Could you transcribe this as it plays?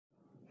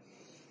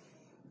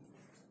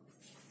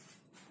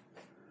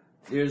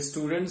Dear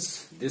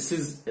students, this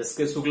is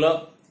S.K.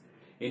 Sugla.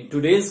 In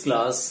today's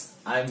class,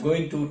 I am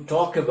going to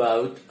talk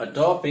about a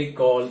topic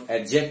called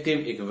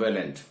adjective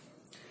equivalent.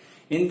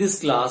 In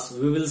this class,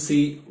 we will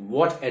see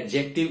what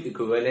adjective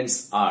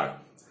equivalents are.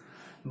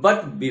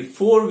 But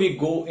before we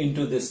go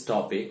into this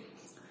topic,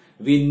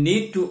 we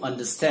need to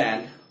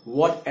understand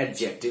what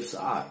adjectives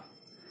are.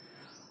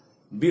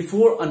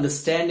 Before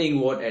understanding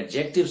what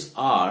adjectives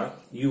are,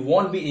 you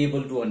won't be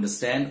able to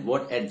understand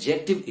what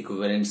adjective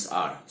equivalents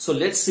are. So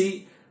let's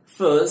see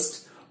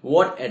first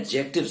what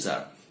adjectives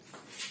are.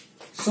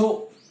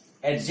 So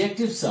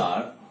adjectives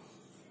are,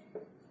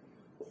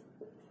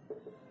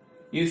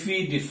 if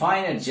we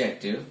define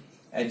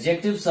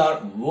adjectives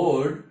are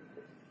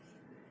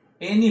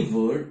any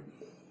word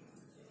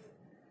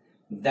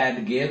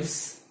that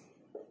gives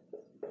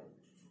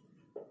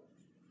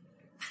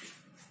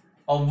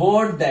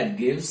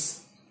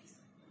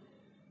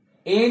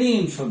any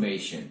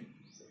information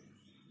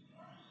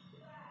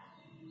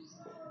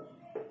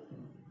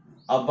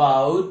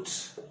about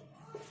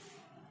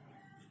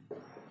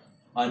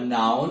a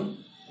noun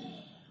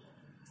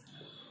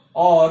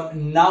or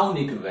noun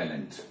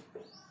equivalent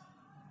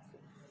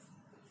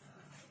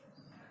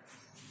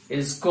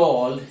is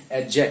called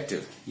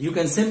adjective. You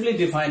can simply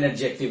define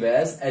adjective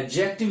as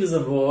adjective is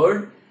a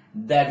word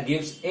that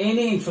gives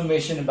any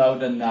information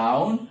about a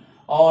noun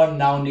or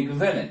noun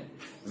equivalent.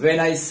 When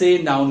I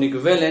say noun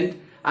equivalent,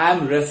 I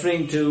am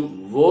referring to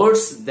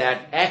words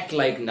that act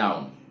like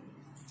noun,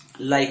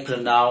 like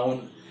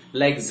pronoun,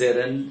 like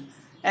gerund,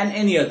 and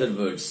any other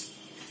words.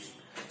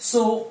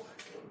 So,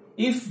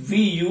 if we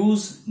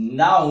use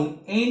noun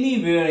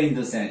anywhere in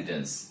the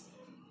sentence,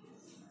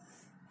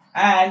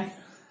 and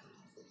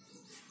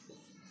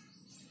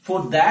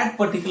for that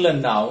particular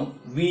noun,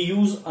 we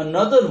use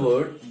another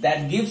word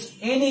that gives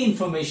any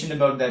information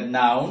about that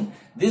noun,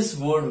 this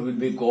word will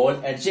be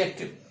called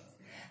adjective.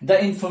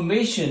 The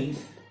information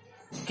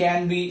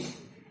can be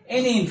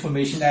any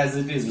information as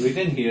it is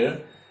written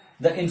here.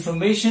 The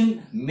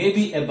information may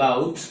be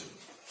about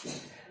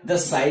the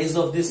size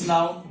of this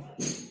noun,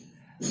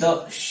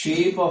 the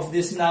shape of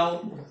this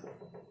noun,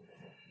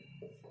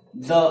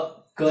 the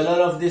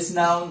color of this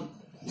noun,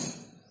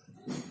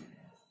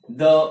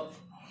 the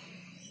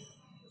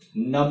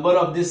number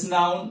of this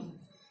noun,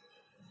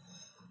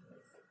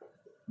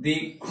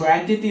 the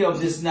quantity of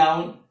this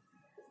noun,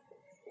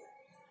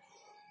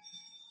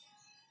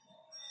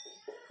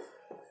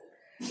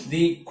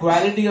 the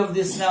quality of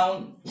this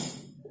noun,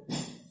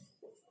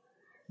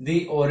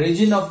 the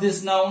origin of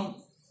this noun,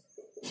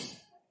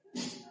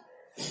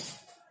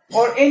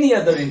 or any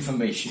other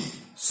information.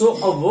 So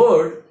a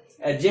word,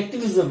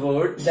 adjective is a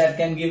word that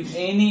can give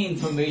any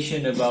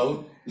information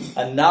about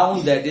a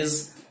noun that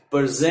is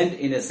present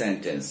in a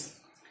sentence.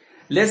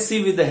 Let's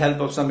see with the help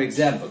of some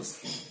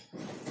examples.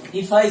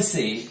 If I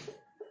say,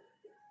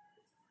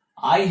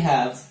 I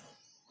have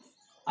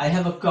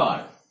a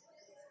car.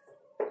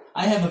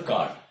 I have a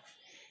car.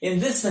 In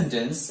this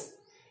sentence,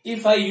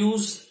 if I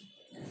use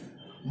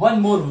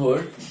one more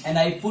word and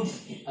I put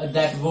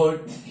that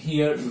word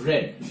here,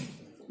 red.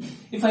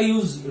 If I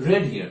use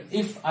red here,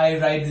 if I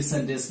write this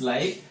sentence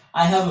like,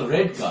 I have a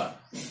red car.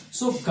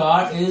 So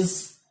car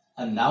is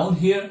a noun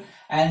here,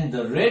 and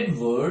the red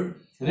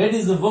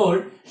is a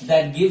word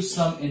that gives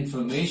some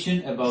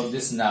information about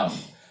this noun.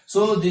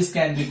 So this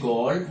can be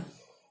called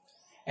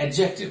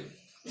adjective.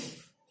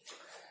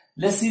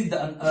 Let's see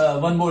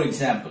one more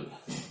example.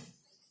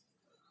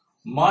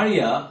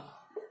 Maria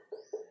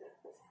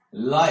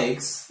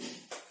likes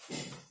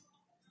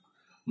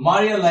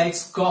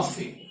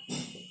coffee.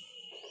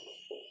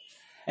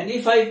 And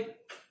if I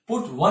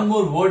put one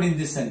more word in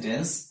this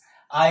sentence,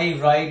 I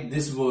write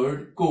this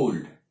word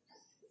cold.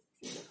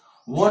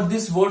 What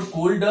this word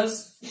cold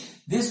does?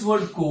 This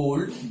word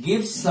cold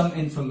gives some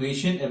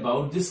information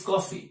about this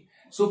coffee.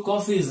 So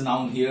coffee is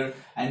noun here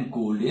and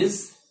cold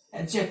is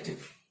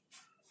adjective.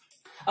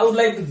 I would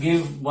like to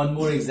give one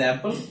more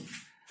example.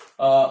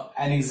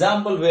 An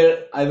example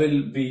where I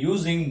will be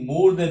using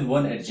more than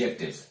one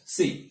adjective.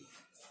 See,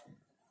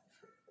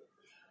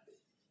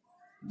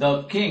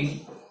 the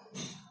king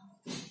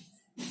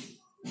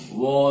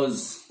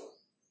was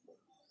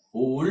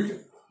old,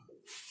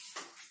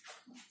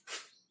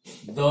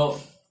 the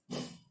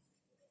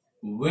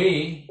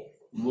way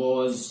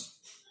was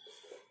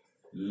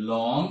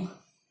long,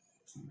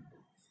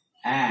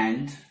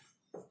 and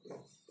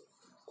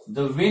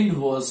the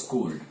wind was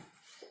cold.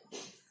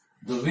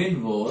 The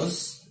wind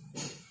was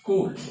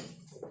cold.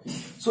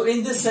 So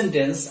in this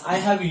sentence, I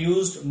have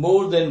used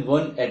more than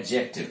one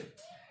adjective.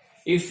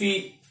 If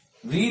we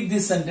read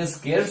this sentence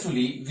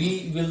carefully,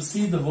 we will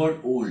see the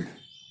word old.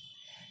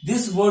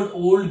 This word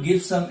old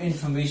gives some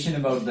information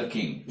about the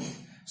king.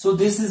 So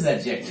this is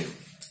adjective.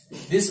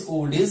 This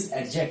old is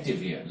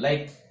adjective here,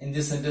 like in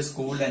this sentence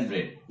cold and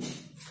red.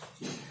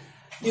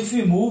 If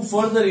we move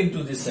further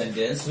into this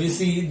sentence, we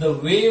see the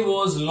way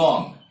was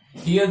long.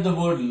 Here the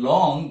word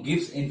long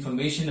gives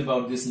information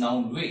about this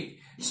noun way.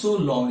 So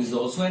long is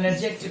also an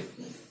adjective.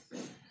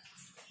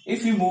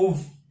 If we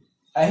move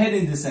ahead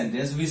in this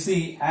sentence, we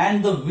see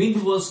and the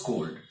wind was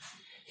cold.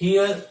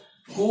 Here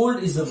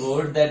Cold is a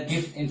word that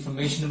gives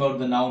information about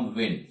the noun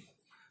wind.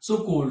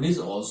 So cold is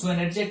also an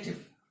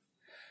adjective.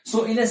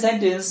 So in a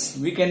sentence,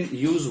 we can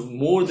use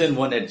more than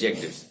one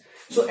adjective.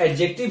 So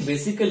adjective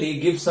basically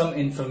gives some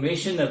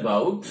information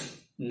about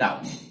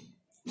noun.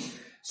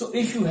 So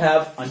if you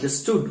have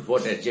understood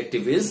what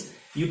adjective is,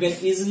 you can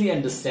easily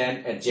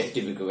understand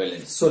adjective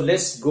equivalent. So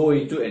let's go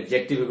into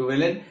adjective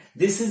equivalent.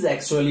 This is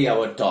actually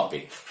our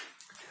topic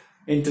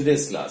in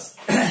today's class.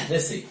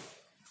 Let's see.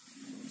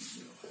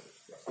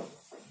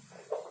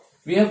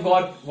 We have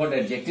got what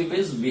adjective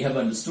is. We have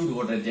understood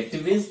what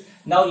adjective is.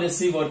 Now let's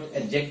see what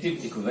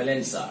adjective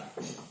equivalents are.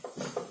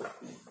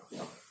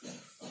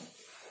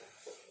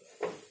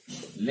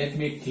 Let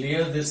me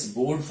clear this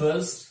board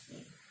first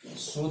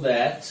so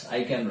that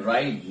I can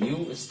write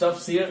new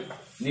stuffs here,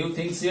 new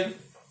things here.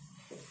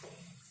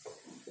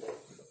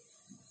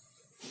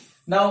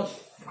 Now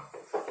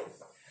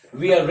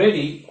we are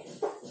ready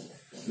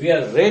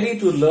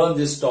to learn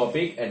this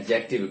topic,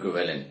 adjective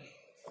equivalent.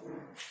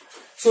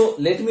 So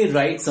let me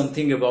write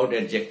something about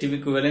adjective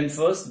equivalent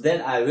first,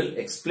 then I will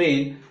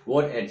explain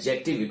what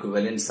adjective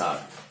equivalents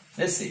are.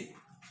 Let's see.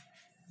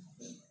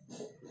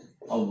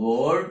 A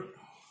word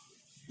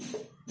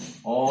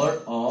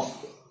or a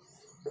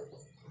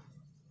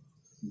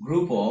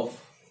group of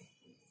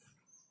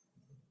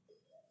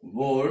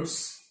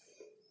words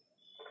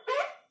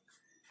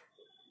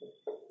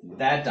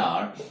that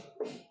are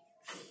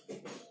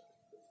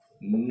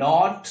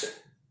not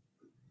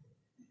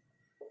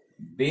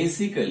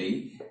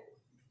basically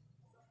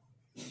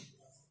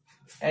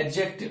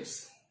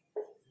adjectives,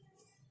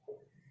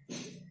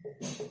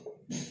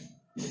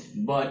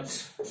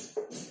 but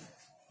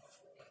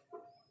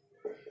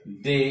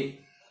they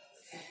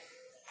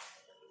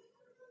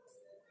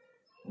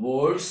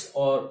words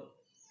or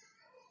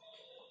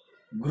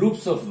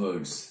groups of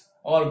words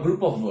or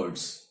group of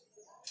words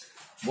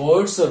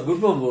or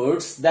group of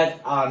words that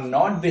are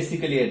not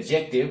basically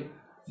adjective,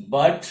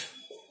 but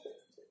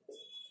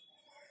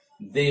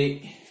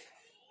they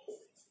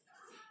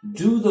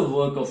do the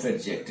work of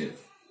adjective.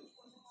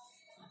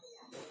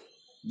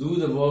 Do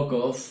the work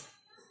of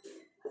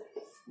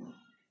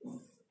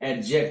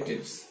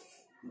adjectives.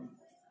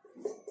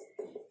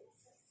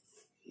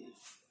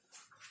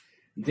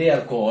 They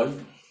are called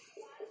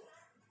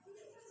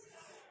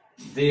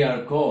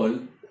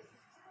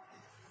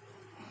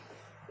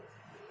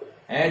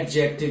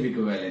adjective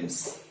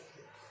equivalents.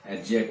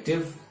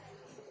 Adjective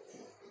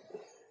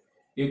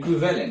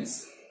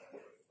equivalents.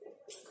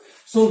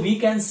 So we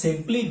can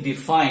simply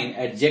define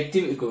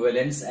adjective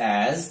equivalents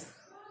as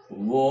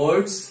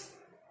words.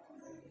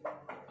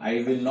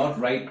 I will not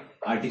write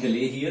article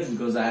A here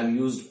because I have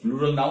used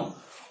plural noun.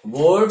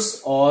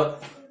 Words or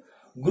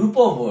group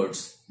of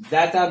words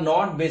that are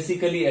not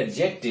basically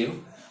adjective,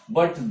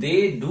 but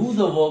they do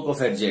the work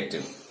of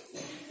adjective.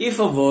 If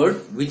a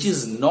word which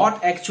is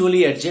not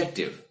actually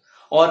adjective,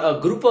 or a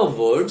group of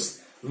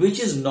words which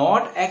is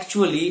not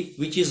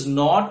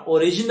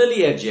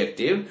originally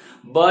adjective,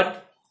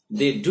 but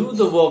they do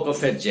the work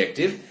of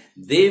adjective,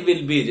 they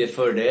will be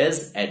referred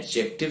as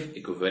adjective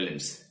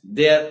equivalents.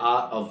 There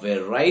are a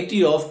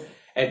variety of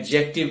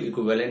adjective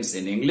equivalents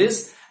in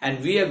English, and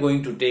we are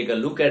going to take a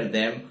look at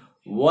them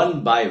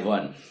one by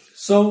one.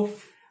 So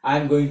I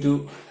am going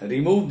to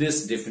remove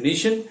this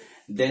definition,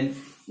 then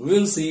we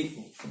will see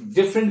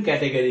different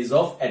categories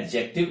of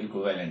adjective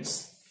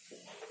equivalents.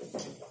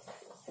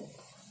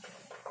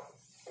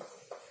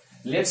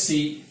 Let's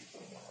see.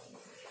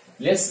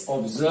 Let's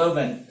observe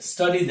and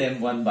study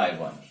them one by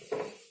one.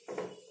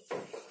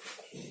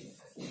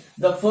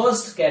 The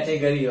first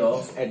category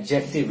of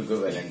adjective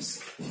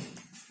equivalents.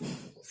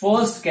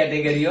 First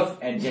category of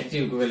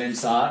adjective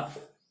equivalents are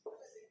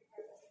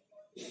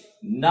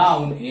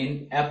noun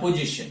in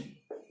apposition.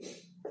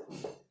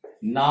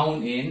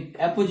 Noun in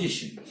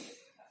apposition.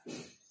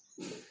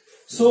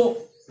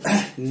 So,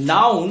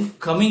 noun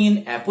coming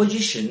in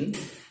apposition,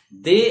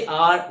 they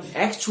are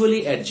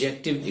actually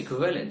adjective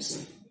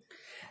equivalents.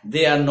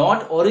 They are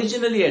not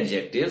originally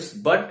adjectives,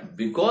 but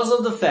because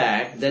of the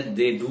fact that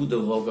they do the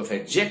work of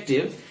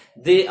adjective,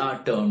 they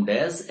are termed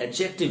as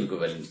adjective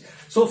equivalents.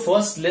 So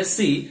first let's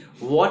see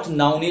what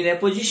noun in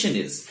apposition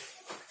is.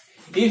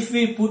 If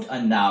we put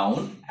a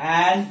noun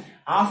and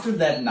after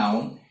that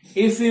noun,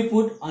 if we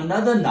put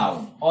another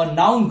noun or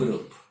noun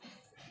group,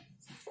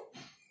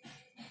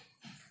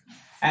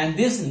 and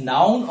this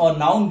noun or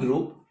noun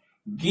group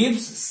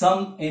gives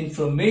some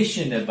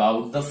information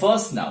about the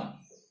first noun,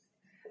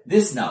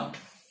 this noun.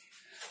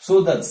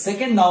 So the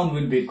second noun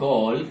will be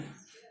called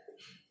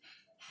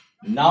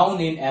noun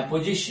in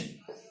apposition.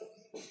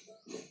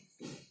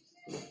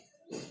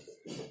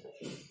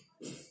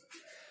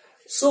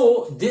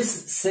 So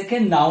this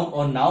second noun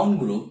or noun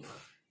group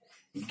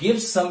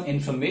gives some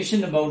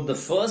information about the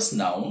first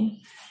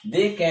noun.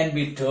 They can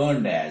be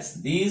turned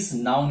as, these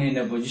noun in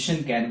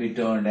apposition can be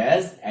turned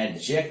as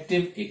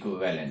adjective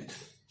equivalent,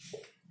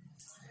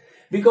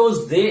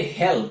 because they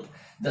help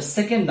the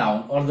second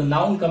noun or the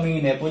noun coming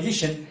in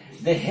apposition,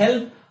 they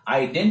help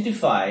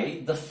identify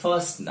the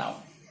first noun.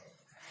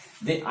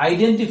 They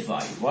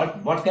identify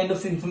what kind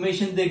of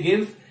information they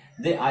give.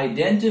 they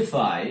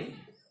identify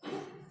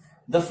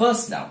the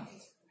first noun.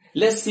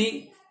 Let's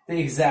see the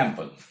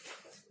example.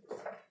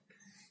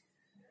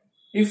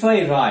 If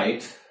I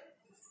write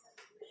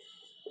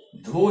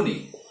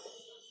Dhoni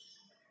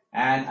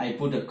and I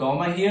put a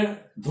comma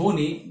here,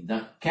 Dhoni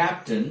the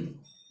captain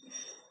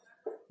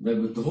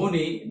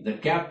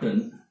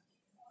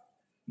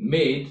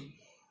made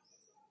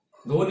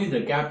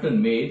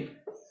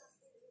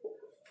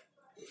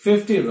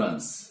 50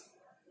 runs.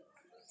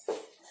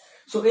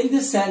 So in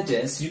this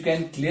sentence you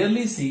can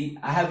clearly see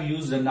I have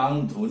used the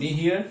noun Dhoni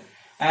here,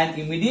 and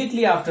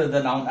immediately after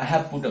the noun I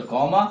have put a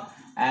comma,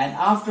 and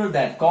after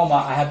that comma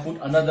I have put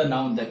another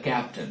noun, the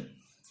captain.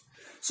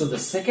 So the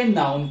second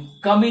noun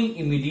coming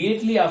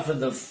immediately after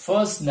the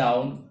first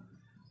noun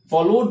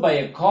followed by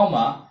a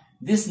comma,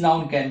 this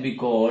noun can be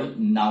called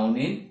noun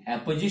in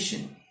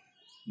apposition.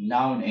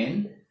 Noun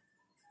in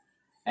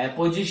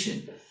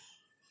apposition.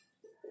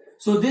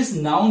 So this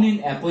noun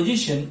in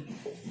apposition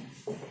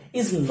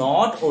is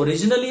not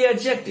originally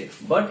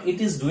adjective, but it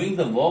is doing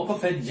the work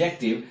of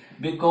adjective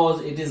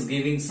because it is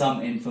giving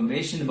some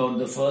information about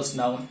the first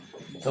noun,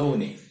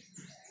 Dhoni.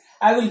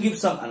 I will give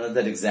some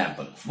another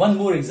example. One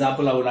more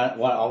example I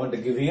want to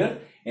give here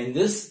in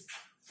this.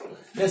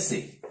 Let's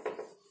see.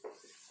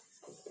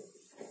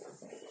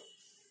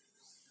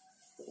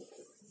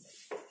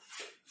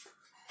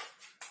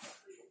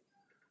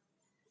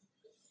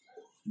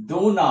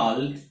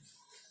 Donald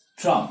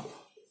Trump,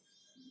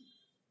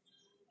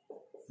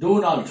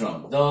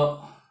 the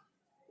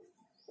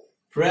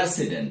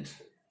president.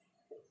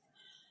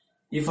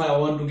 If I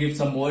want to give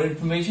some more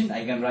information,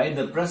 I can write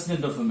the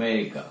President of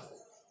America.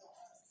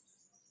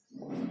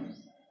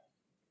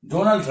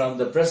 Donald Trump,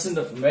 the President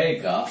of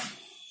America,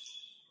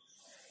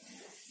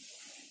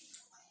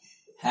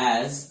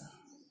 has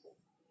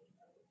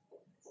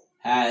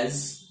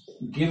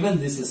given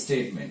this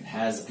statement.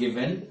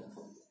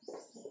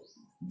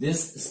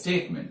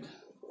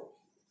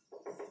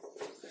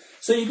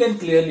 So you can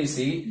clearly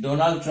see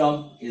Donald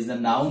Trump is the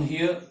noun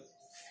here,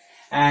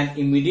 and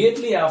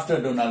immediately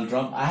after Donald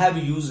Trump I have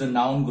used a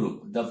noun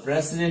group, the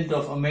President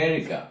of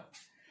America.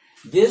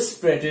 This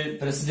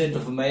President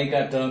of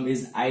America term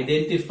is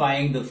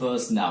identifying the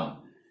first noun.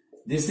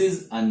 This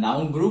is a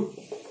noun group,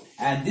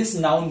 and this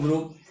noun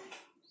group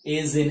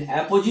is in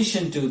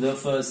apposition to the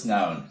first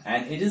noun,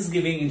 and it is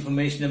giving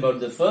information about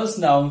the first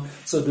noun,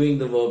 so doing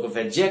the work of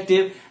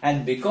adjective,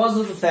 and because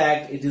of the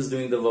fact it is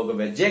doing the work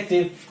of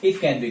adjective, it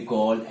can be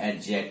called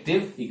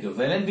adjective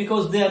equivalent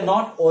because they are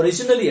not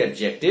originally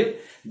adjective,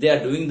 they are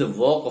doing the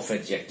work of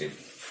adjective.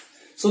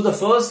 So the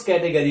first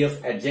category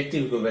of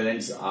adjective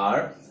equivalents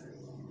are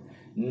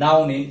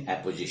noun in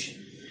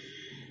apposition.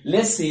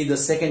 Let's see the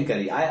second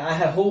category.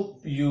 I hope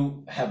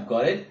you have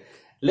got it.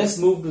 Let's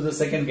move to the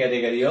second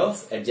category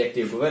of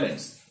adjective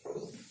equivalents.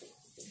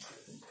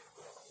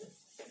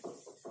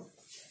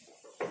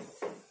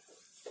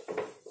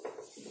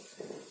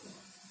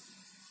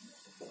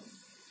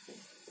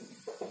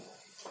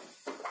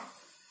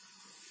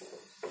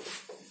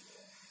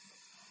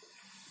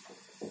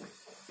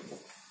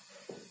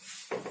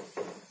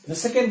 The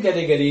second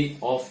category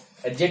of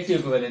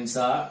adjective equivalents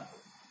are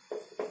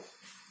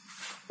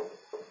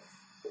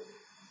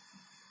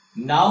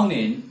noun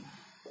in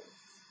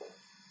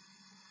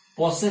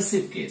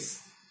possessive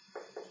case.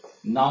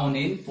 Noun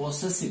in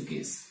possessive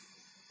case.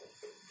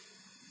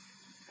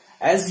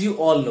 As you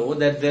all know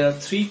that there are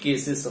three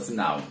cases of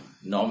noun: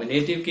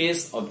 nominative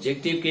case,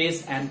 objective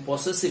case, and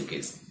possessive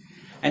case.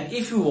 And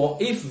if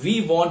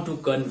we want to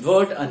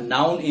convert a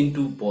noun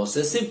into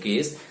possessive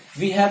case,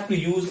 we have to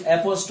use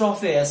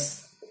apostrophe s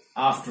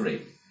after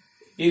it.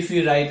 If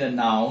we write a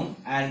noun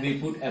and we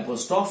put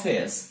apostrophe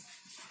s,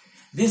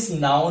 this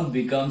noun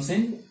becomes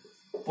in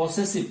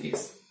possessive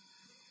case.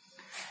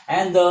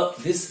 And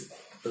this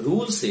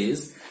rule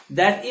says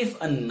that if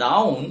a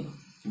noun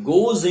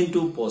goes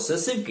into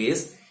possessive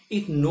case,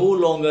 it no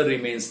longer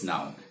remains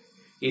noun.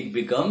 It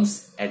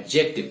becomes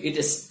adjective.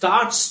 It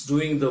starts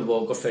doing the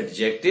work of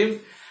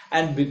adjective,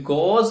 and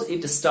because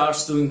it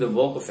starts doing the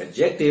work of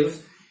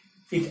adjective,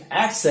 it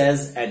acts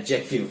as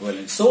adjective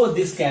equivalent. So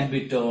this can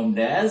be termed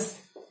as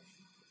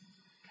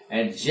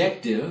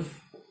adjective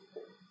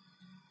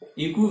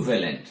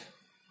equivalent.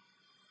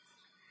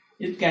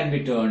 It can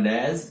be termed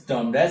as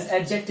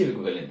adjective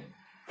equivalent.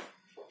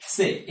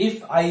 Say,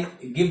 if I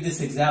give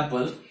this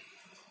example,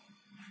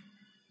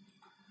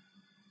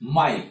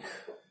 Mike.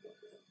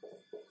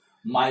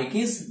 Mike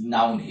is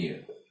noun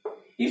here.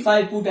 If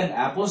I put an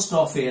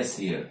apostrophe s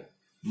here,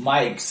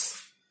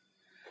 Mike's.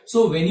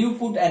 So when you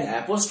put an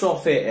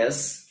apostrophe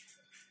s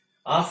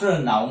after a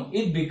noun,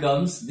 it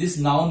becomes, this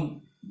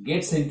noun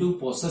gets into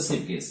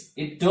possessive case.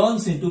 It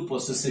turns into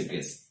possessive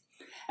case.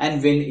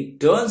 And when it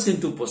turns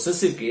into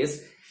possessive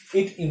case,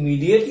 it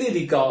immediately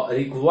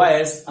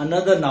requires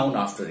another noun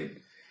after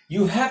it.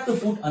 You have to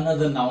put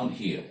another noun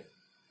here.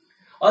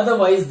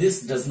 Otherwise,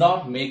 this does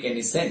not make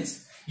any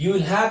sense. You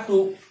will have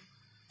to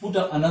put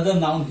another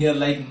noun here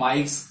like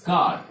Mike's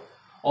car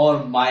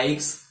or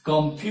Mike's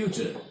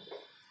computer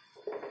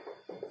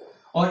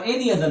or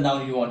any other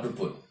noun you want to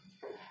put.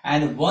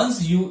 And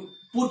once you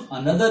put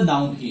another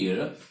noun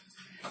here,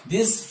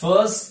 this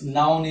first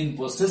noun in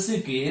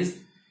possessive case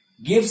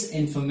gives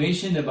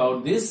information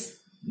about this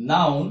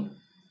noun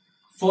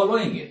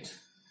following it.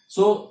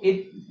 So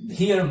it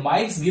here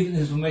might give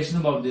information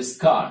about this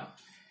car.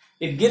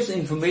 It gives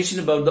information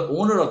about the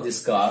owner of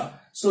this car.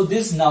 So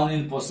this noun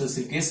in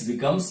possessive case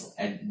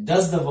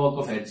does the work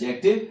of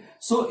adjective.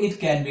 So it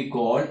can be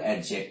called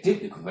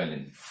adjective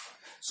equivalent.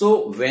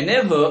 So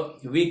whenever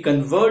we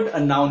convert a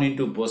noun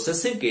into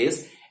possessive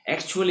case,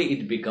 actually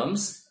it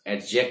becomes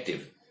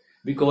adjective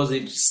because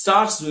it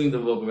starts doing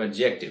the work of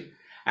adjective,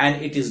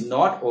 and it is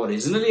not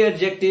originally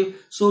adjective,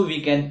 so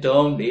we can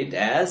term it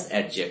as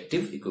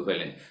adjective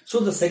equivalent. So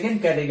the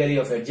second category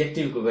of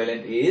adjective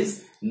equivalent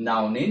is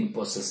noun in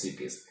possessive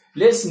case.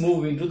 Let's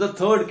move into the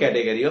third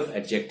category of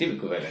adjective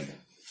equivalent.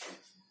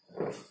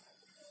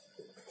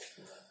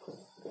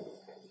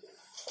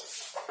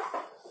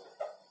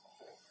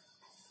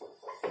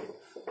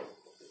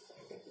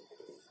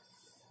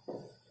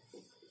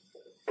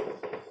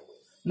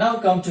 Now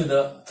come to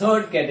the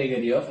third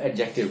category of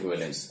adjective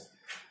equivalents.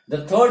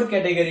 The third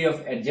category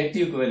of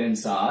adjective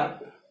equivalents are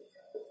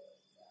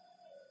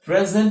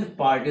present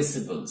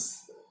participles.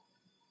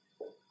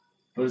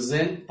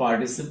 Present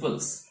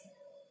participles.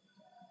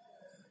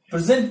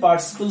 Present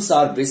participles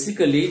are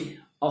basically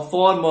a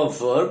form of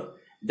verb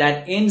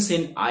that ends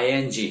in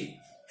ing.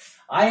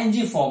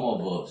 Ing form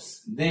of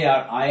verbs. They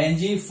are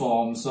ing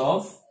form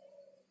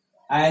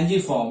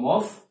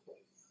of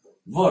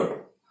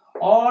verb,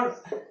 or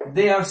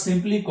they are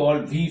simply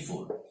called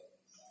V4.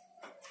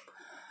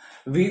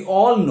 We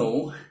all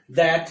know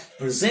that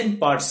present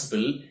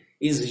participle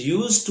is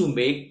used to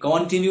make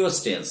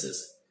continuous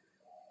tenses.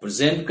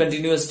 Present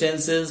continuous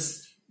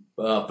tenses,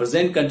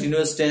 present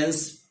continuous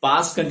tense,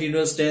 past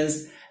continuous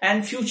tense,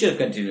 and future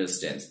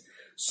continuous tense.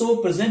 So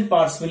present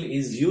participle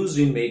is used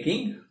in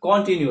making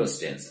continuous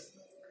tense.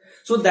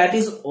 So that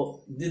is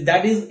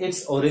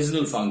its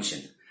original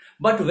function.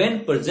 But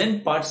when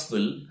present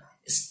participle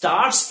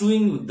starts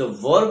doing the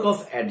work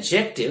of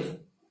adjective,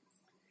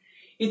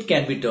 it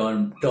can be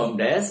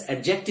termed as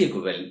adjective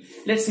equivalent.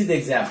 Let's see the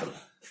example.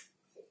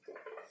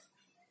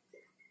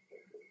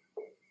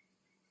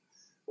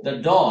 The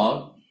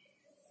dog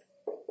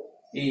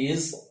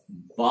is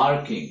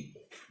barking.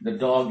 The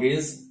dog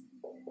is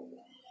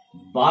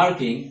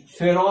barking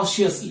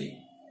ferociously.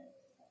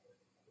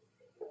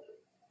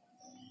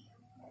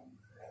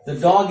 The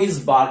dog is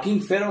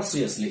barking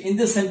ferociously. In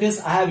this sentence,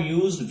 I have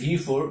used V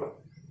for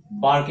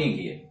barking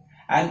here.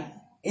 And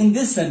in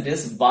this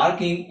sentence,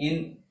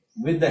 barking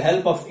with the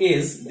help of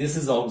is, this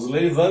is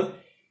auxiliary verb,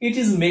 it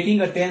is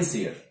making a tense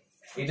here.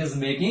 It is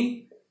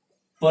making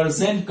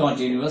present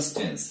continuous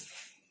tense.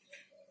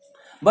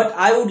 But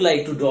I would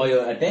like to draw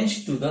your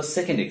attention to the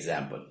second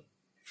example.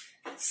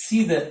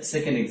 See the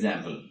second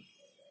example.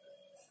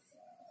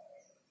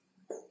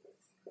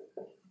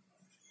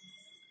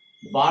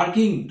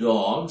 Barking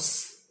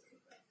dogs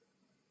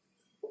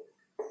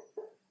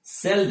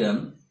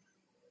seldom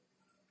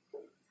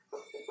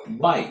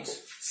bite.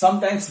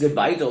 Sometimes they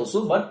bite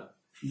also, but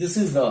this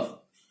is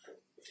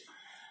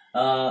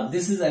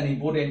an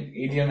important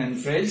idiom and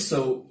phrase.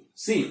 So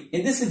see,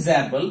 in this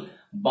example,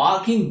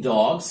 barking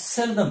dogs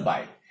seldom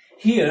bite.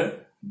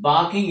 Here,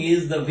 barking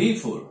is the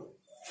V4.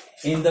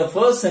 In the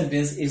first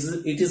sentence,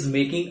 it is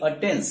making a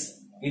tense.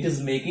 It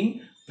is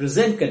making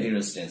present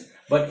continuous tense.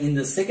 But in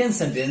the second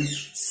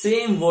sentence,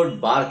 same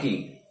word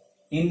barking,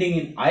 ending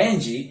in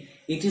ing,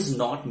 it is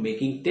not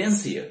making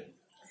tense here.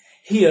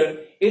 Here,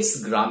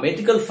 its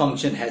grammatical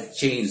function has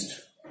changed.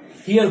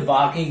 Here,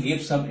 barking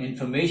gives some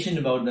information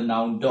about the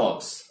noun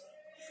dogs.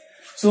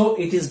 So,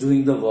 it is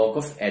doing the work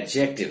of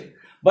adjective.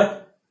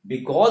 But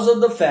because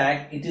of the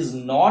fact it is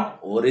not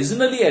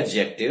originally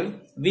adjective,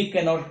 we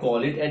cannot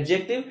call it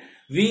adjective.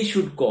 We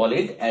should call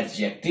it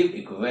adjective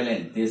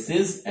equivalent. This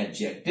is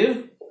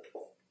adjective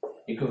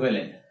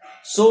equivalent.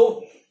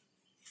 So,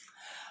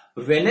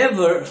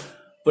 whenever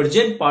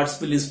present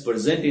participle is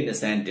present in a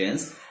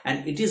sentence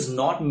and it is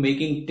not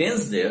making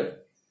tense there,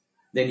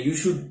 then you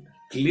should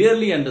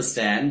clearly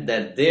understand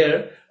that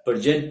there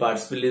present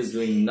participle is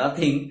doing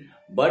nothing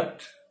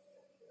but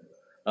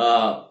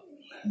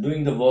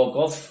doing the work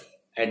of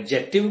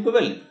adjective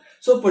equivalent.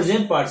 So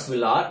present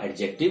participle are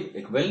adjective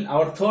equivalent,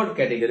 our third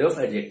category of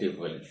adjective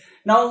equivalent.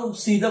 Now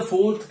see the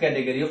fourth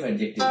category of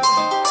adjective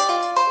equivalent.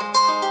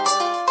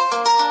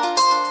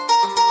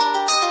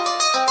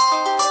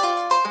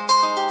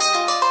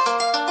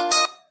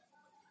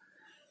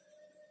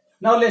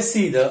 Now let's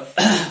see the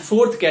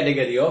fourth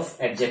category of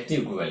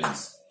adjective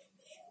equivalence.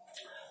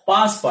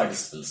 Past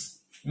participles.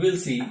 We will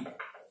see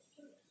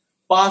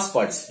past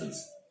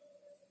participles.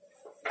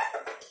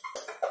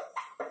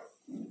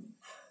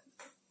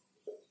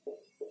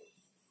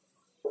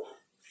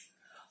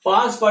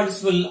 Past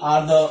participle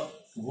are the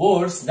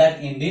words that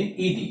end in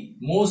ed,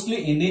 mostly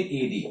end in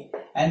ed,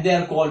 and they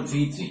are called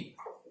V3.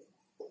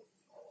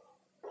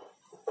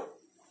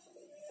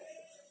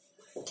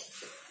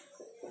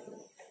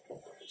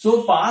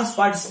 So past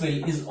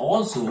participle is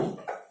also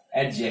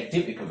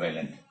adjective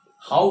equivalent.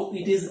 How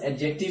it is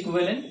adjective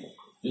equivalent?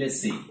 Let's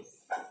see.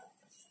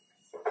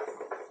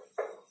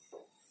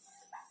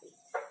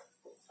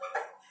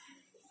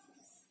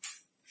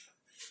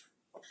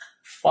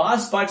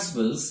 past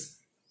participles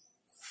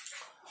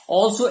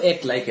also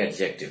act like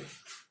adjective.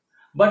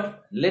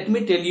 But let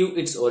me tell you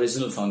its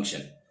original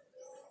function.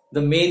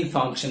 The main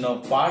function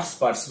of past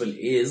participle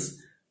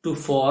is to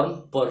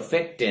form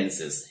perfect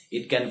tenses.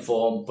 It can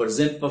form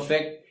present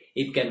perfect,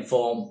 it can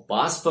form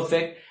past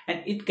perfect,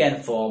 and it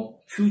can form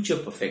future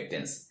perfect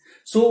tense.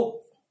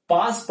 So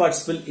past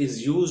participle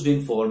is used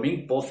in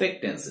forming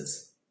perfect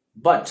tenses.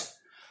 But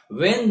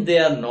when they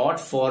are not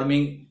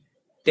forming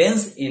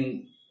tense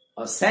in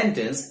a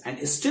sentence and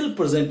is still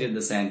present in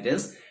the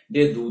sentence,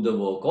 they do the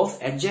work of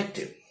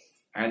adjective.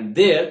 And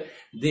there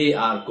they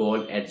are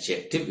called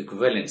adjective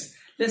equivalents.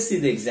 Let's see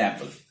the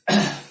example.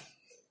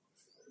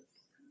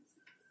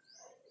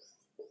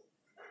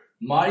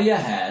 Maria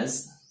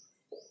has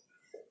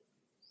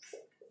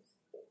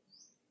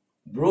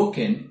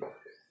broken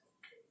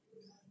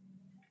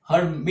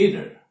her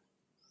mirror.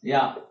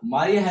 Yeah,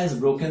 Maria has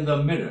broken the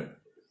mirror.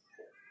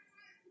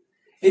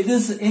 It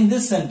is in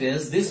this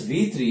sentence, this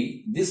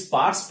V3, this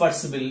past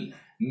participle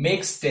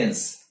makes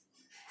tense.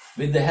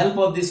 With the help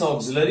of this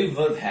auxiliary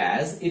verb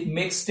has, it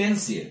makes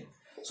tense here.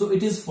 So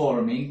it is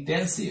forming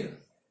tense here.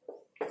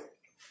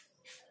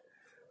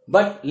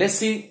 But let's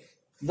see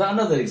the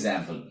another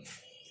example.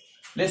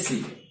 Let's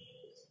see.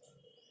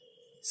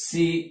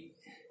 She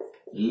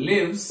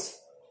lives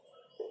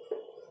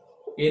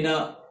in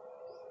a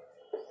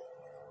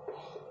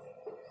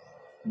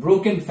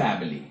broken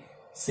family.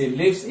 She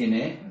lives in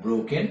a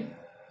broken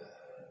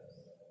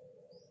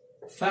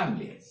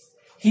family.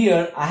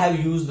 Here I have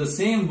used the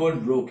same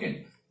word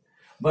broken.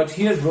 But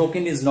here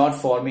broken is not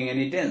forming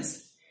any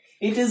tense.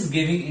 It is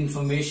giving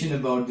information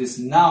about this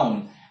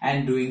noun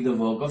and doing the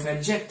work of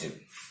adjective.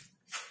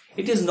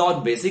 It is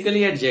not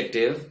basically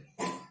adjective.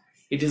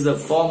 It is a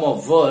form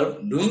of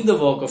verb doing the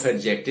work of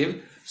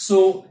adjective.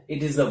 So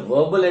it is a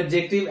verbal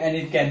adjective and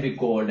it can be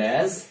called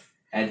as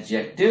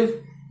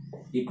adjective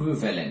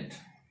equivalent.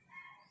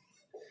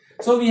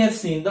 So we have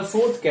seen the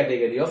fourth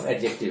category of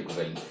adjective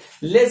equivalent.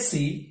 Let's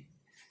see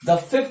the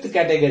fifth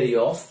category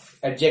of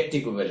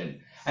adjective equivalent.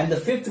 And the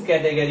fifth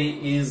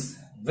category is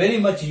very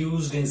much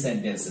used in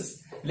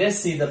sentences. Let's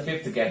see the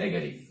fifth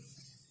category.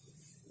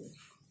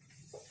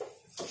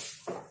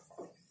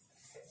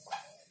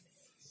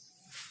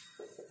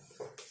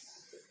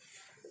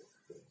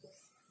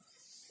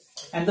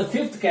 And the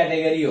fifth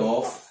category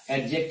of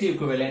adjective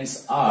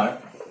equivalents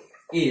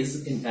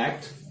is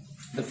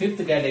the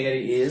fifth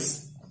category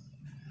is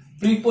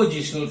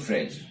prepositional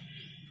phrase.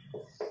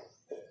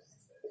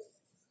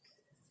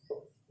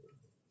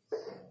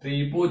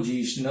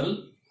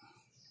 Prepositional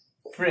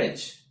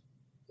phrase.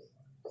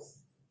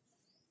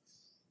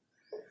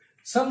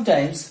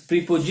 Sometimes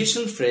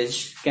prepositional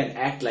phrase can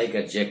act like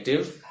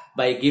adjective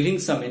by giving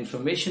some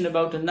information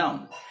about a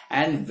noun,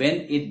 and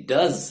when it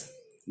does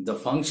the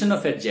function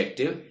of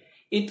adjective,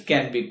 it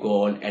can be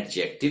called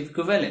adjective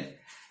equivalent.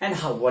 And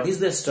what is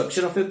the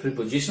structure of a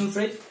prepositional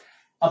phrase?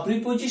 A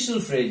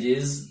prepositional phrase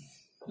is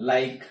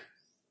like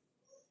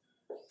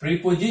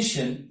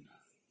preposition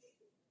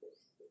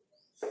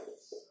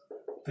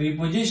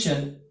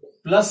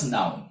plus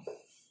noun.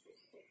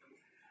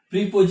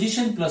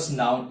 Preposition plus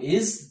noun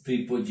is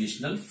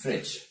prepositional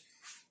phrase.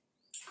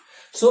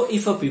 So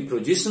if a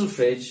prepositional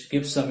phrase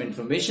gives some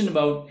information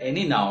about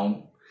any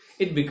noun,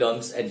 it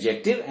becomes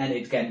adjective and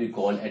it can be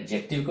called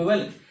adjective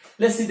equivalent.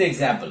 Let's see the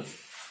example.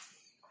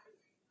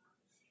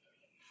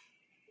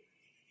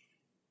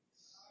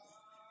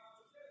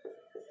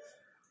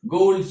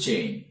 Gold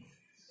chain.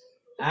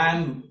 I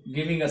am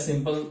giving a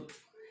simple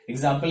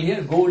example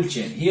here. Gold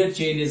chain. Here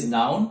chain is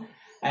noun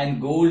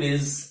and gold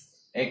is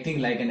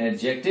acting like an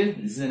adjective.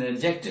 This is an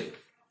adjective.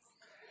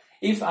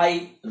 If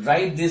I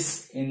write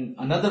this in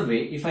another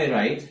way, if I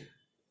write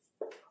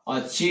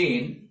a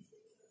chain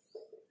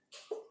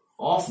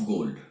of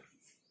gold,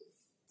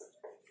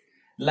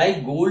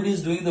 like gold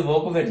is doing the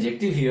work of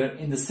adjective here,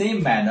 in the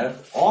same manner,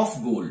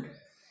 of gold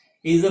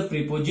is a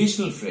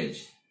prepositional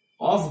phrase.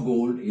 Of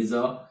gold is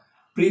a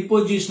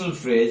prepositional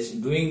phrase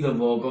doing the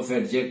work of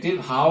adjective.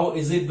 How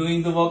is it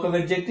doing the work of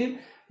adjective?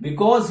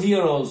 Because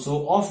here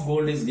also of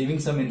gold is giving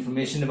some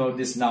information about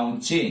this noun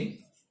chain.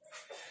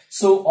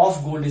 So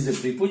of gold is a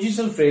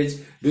prepositional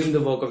phrase doing the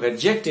work of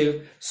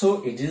adjective.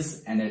 So it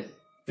is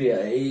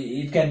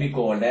it can be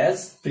called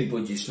as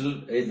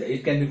prepositional.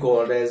 It can be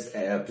called as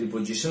a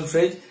prepositional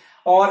phrase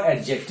or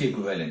adjective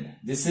equivalent.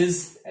 This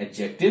is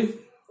adjective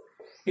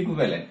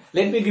equivalent.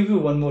 Let me give you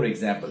one more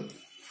example.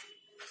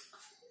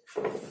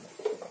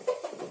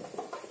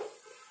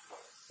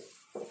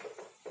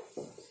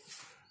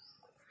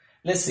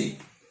 Let's see.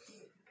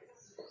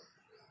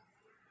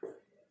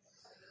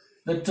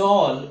 The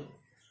tall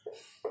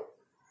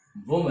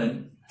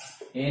woman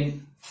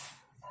in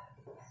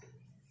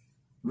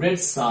red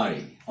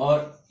sari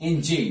or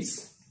in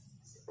jeans.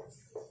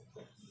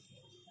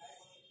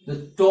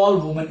 The tall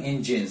woman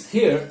in jeans.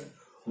 Here,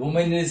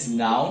 woman is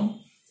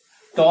noun,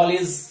 tall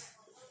is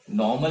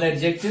normal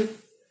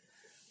adjective,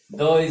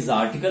 the is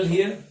article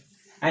here,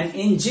 and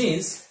in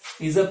jeans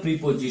is a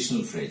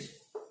prepositional phrase.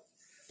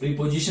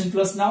 Preposition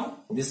plus noun,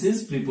 this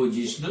is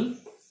prepositional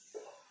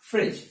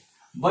phrase.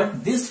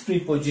 But this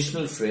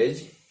prepositional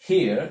phrase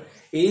here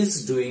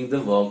is doing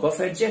the work of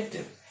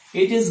adjective.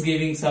 It is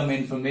giving some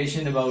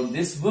information about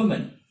this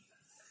woman.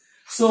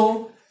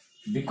 So,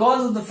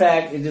 because of the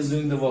fact it is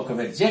doing the work of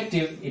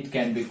adjective, it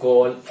can be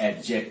called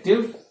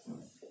adjective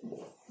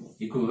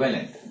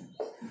equivalent.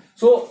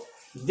 So,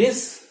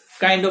 this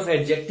kind of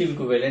adjective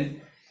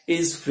equivalent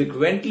is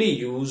frequently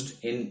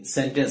used in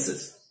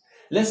sentences.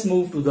 Let's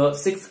move to the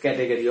sixth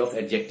category of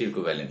adjective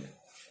equivalent.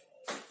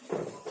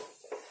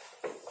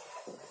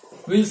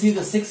 We'll see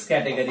the sixth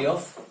category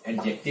of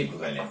adjective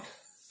equivalent.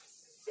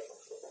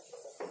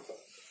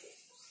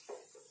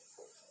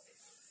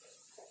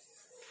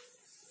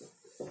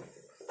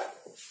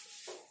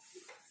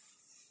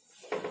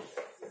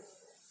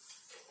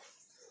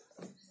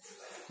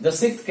 The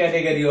sixth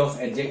category of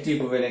adjective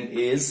equivalent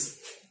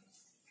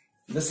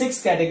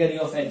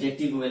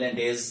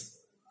is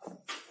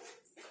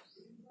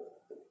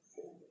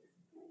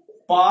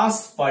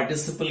past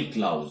participle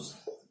clause.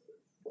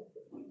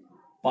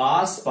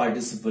 Past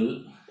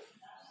participle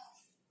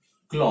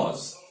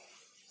clause.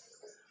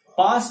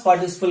 Past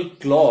participle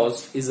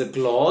clause is a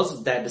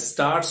clause that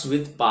starts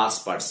with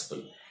past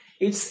participle.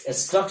 Its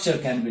structure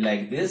can be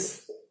like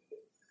this: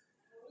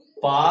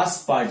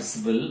 past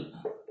participle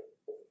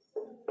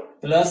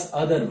plus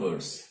other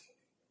words.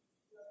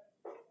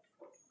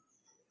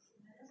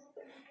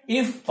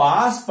 If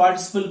past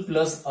participle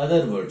plus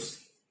other words,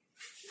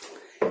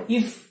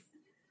 if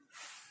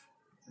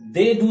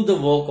they do the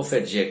work of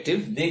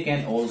adjective, they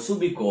can also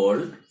be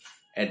called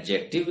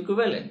adjective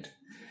equivalent.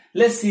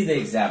 Let's see the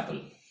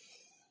example.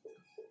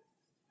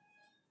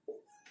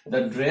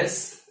 The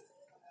dress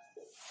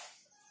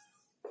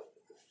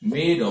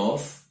made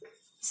of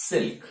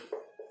silk.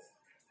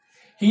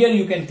 Here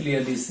you can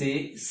clearly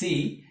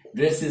see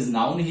dress is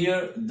noun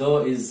here,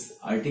 the is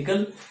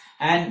article,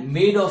 and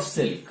made of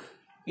silk.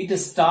 It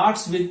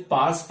starts with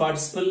past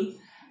participle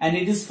and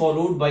it is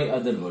followed by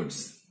other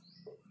words.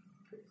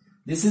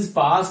 This is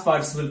past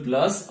participle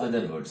plus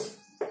other words.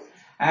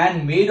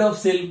 And made of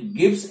silk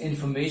gives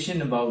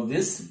information about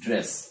this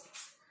dress.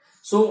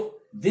 So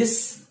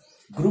this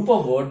group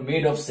of words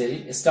made of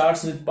silk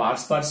starts with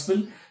past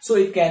participle. So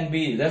it can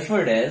be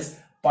referred as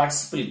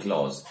participle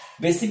clause.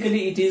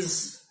 Basically it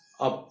is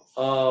a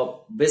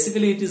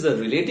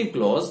relative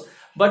clause,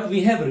 but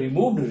we have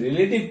removed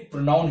relative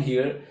pronoun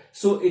here,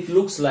 so it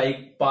looks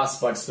like past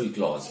participle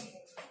clause.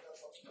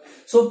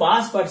 So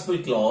past participle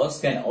clause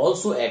can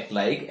also act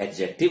like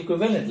adjective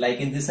equivalent, like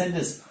in this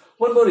sentence.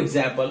 One more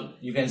example,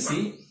 you can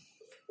see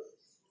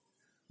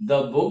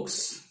the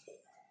books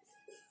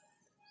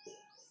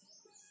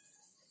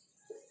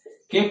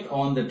kept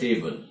on the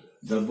table.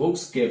 The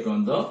books kept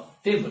on the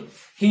table.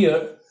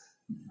 Here,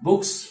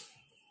 books,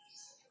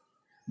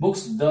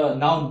 the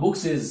noun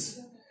books is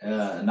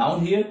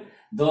noun here,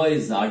 the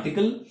is the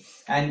article,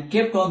 and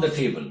kept on the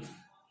table.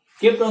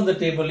 Kept on the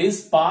table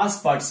is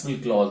past participle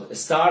clause,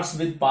 starts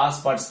with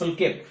past participle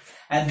kept,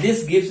 and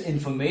this gives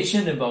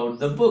information about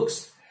the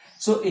books.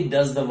 So it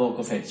does the work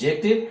of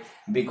adjective.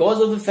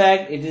 Because of the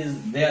fact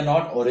they are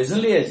not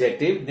originally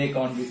adjective, they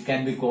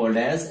can be called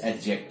as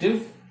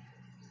adjective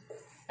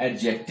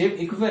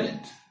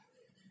equivalent.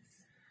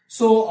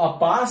 So a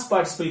past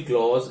participle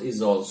clause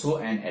is also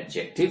an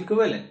adjective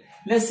equivalent.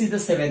 Let's see the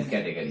seventh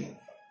category.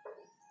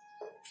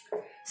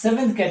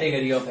 Seventh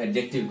category of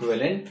adjective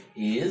equivalent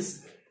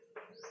is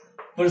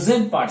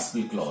present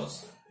participle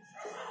clause.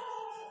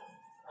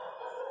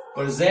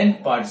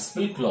 Present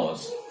participle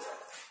clause.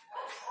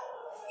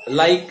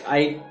 Like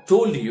I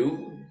told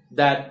you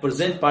that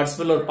present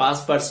participle or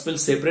past participle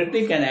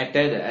separately can act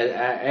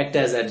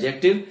as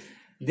adjective.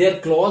 Their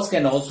clause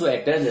can also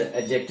act as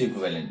adjective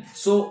equivalent.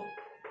 So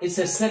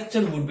its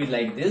structure would be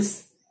like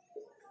this: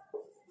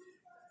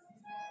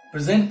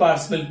 present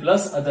participle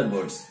plus other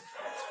words.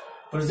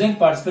 Present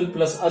participle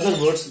plus other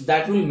words,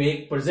 that will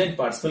make present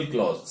participle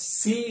clause.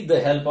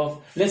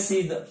 Let's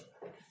see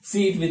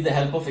it with the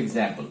help of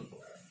example.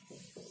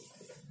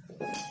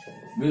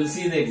 We will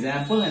see the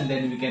example and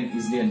then we can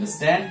easily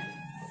understand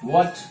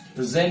what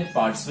present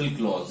participle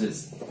clause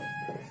is.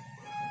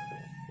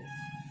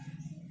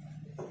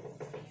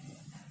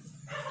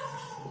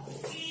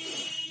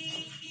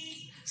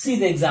 See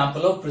the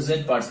example of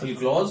present participle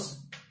clause.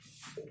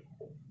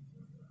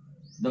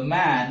 The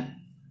man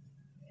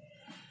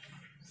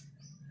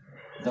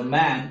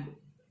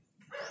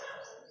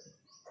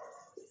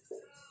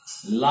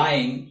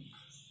lying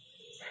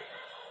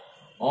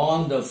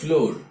on the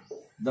floor.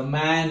 The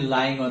man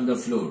lying on the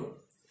floor.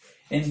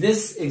 In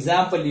this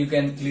example, you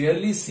can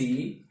clearly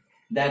see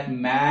that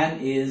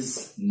man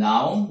is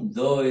noun,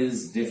 the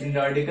is definite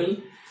article,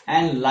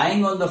 and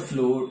lying on the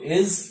floor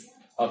is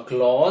a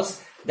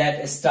clause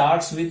that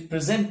starts with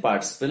present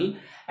participle,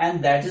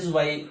 and that is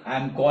why I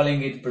am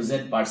calling it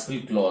present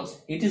participle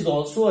clause. It is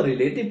also a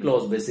relative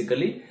clause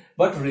basically,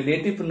 but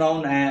relative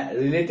pronoun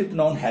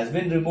has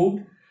been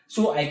removed,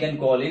 so I can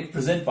call it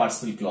present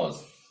participle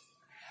clause.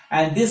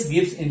 And this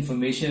gives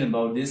information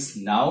about this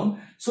noun,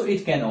 so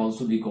it can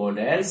also be called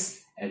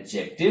as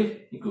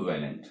adjective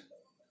equivalent.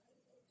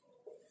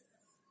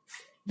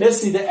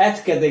 Let's see the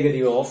eighth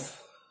category of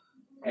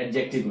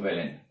adjective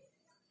equivalent.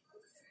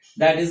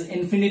 That is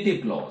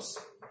infinitive clause.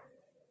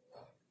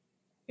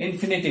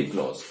 Infinitive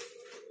clause.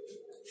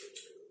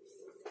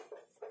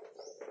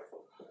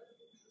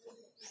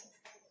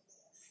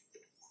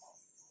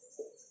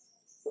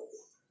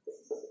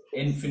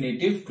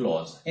 Infinitive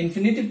clause.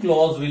 Infinitive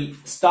clause will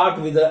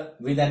start with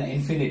an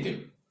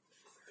infinitive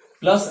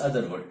plus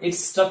other word. Its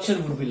structure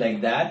would be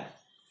like that: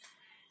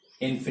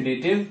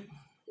 infinitive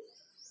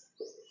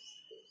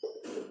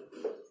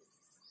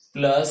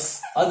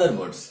plus other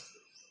words.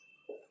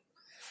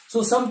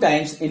 So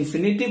sometimes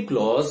infinitive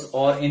clause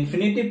or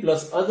infinitive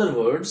plus other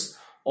words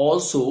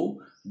also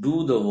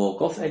do the work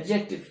of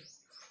adjective.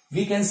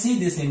 We can see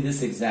this in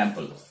this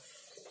example.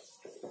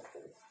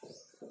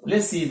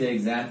 Let's see the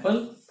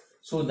example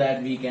so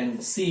that we can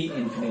see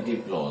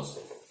infinitive clause.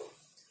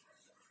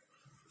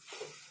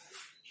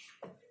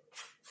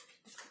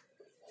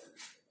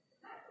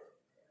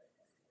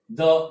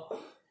 The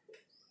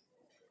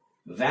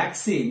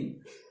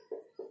vaccine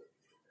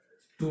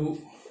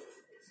to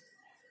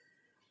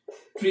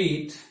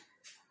treat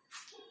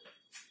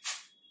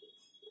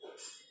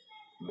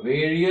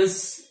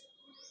various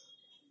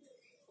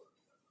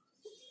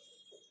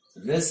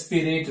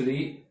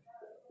respiratory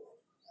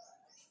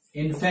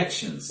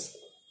infections.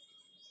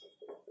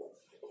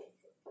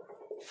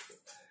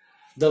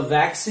 The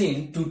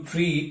vaccine to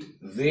treat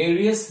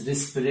various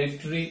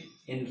respiratory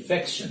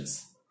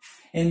infections.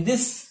 In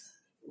this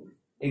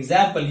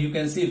example, you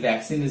can see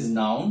vaccine is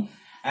noun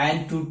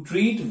and to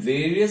treat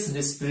various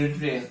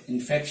respiratory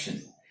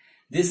infection.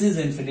 This is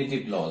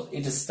infinitive clause.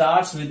 It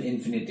starts with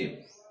infinitive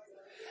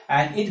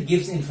and it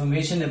gives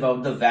information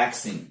about the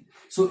vaccine.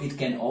 So it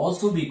can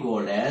also be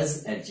called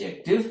as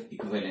adjective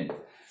equivalent.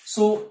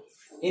 So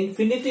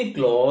infinitive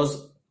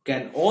clause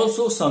can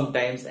also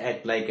sometimes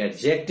act like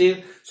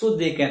adjective. So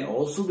they can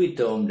also be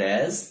termed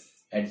as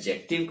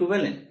adjective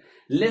equivalent.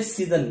 Let's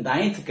see the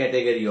 9th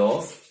category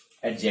of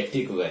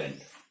adjective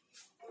equivalent.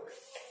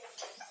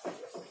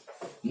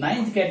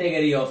 9th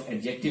category of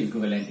adjective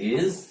equivalent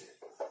is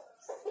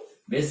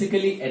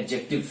basically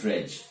adjective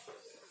phrase.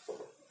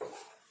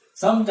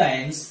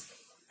 Sometimes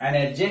an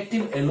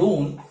adjective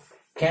alone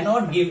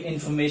cannot give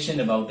information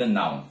about a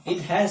noun.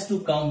 It has to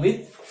come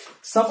with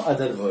some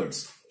other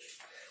words.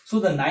 So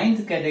the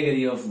 9th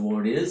category of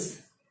word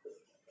is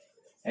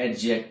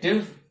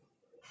adjective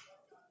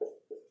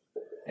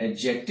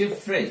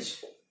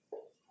phrase.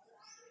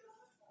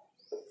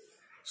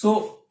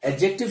 So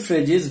adjective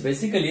phrase is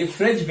basically a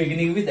phrase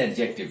beginning with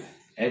adjective.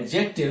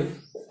 Adjective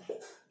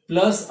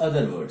plus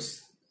other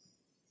words.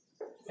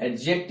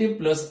 Adjective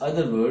plus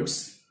other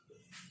words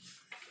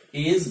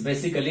is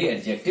basically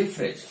adjective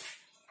phrase.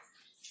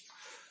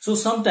 So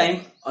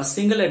sometimes a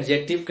single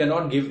adjective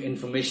cannot give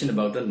information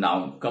about a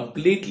noun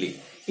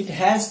completely. It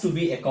has to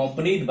be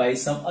accompanied by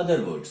some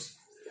other words.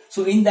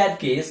 So in that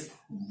case,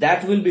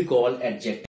 that will be called adjective.